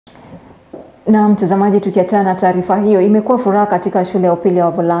Na mtazamaji, tukiachana na taarifa hiyo, imekuwa furaha katika shule ya upili ya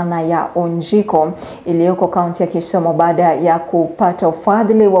wavulana ya Onjiko iliyoko kaunti ya Kisumu baada ya kupata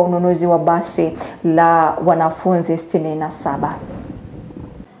ufadhili wa ununuzi wa basi la wanafunzi 67.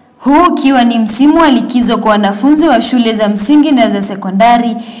 Huu ukiwa ni msimu wa likizo kwa wanafunzi wa shule za msingi na za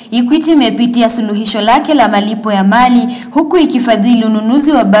sekondari, Equity imepitia suluhisho lake la malipo ya mali huku ikifadhili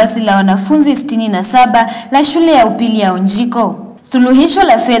ununuzi wa basi la wanafunzi 67 la shule ya upili ya Onjiko. Suluhisho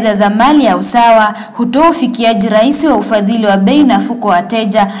la fedha za mali ya usawa hutoa ufikiaji rahisi wa ufadhili wa bei nafuu kwa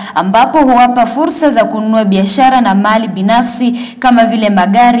wateja, ambapo huwapa fursa za kununua biashara na mali binafsi kama vile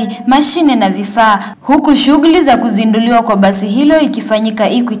magari, mashine na vifaa, huku shughuli za kuzinduliwa kwa basi hilo ikifanyika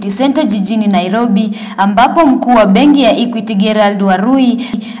Equity Center jijini Nairobi, ambapo mkuu wa benki ya Equity Gerald Warui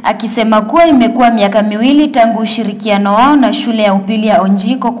akisema kuwa imekuwa miaka miwili tangu ushirikiano wao na shule ya upili ya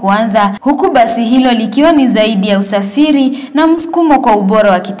Onjiko kuanza, huku basi hilo likiwa ni zaidi ya usafiri na kwa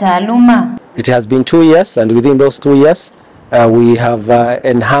ubora wa kitaaluma. It has been 2 years, and within those 2 years we have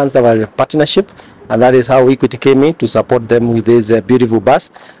enhanced our partnership, and that is how Equity came in to support them with this beautiful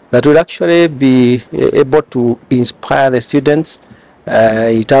bus that will actually be able to inspire the students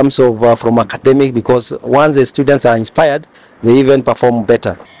in terms of from academic, because once the students are inspired, they even perform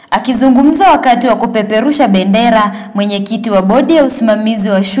better. Akizungumza wakati wa kupeperusha bendera, mwenyekiti wa bodi ya usimamizi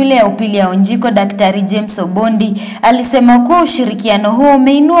wa shule ya upili ya Onjiko Daktari James Obondi alisema kuwa ushirikiano huo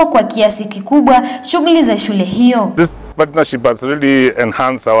umeinua kwa kiasi kikubwa shughuli za shule hiyo. This partnership has really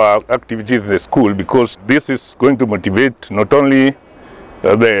enhanced our activities in the school, because this is going to motivate not only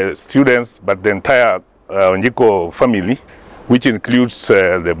the students but the entire Onjiko family, which includes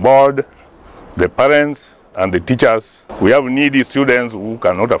the board, the parents and the teachers. We have needy students who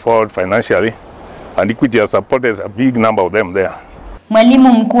cannot afford financially, and Equity has supported a big number of them there.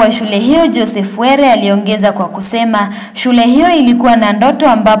 Mwalimu mkuu wa shule hiyo Joseph Were aliongeza kwa kusema shule hiyo ilikuwa na ndoto,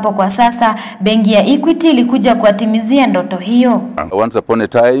 ambapo kwa sasa benki ya Equity ilikuja kuatimizia ndoto hiyo. Once upon a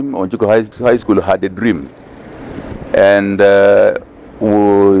time, Onjiko High School had a dream, and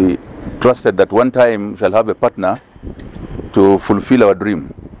we trusted that one time we shall have a partner to fulfill our dream.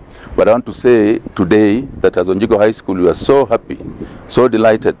 But I want to say today that as Onjiko High School, we are so happy, so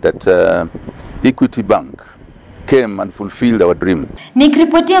delighted that Equity Bank came and fulfilled our dream.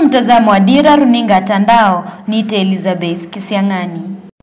 Nikiripotia mtazamo wa Dira Runinga Tandao, niite Elizabeth Kisiangani.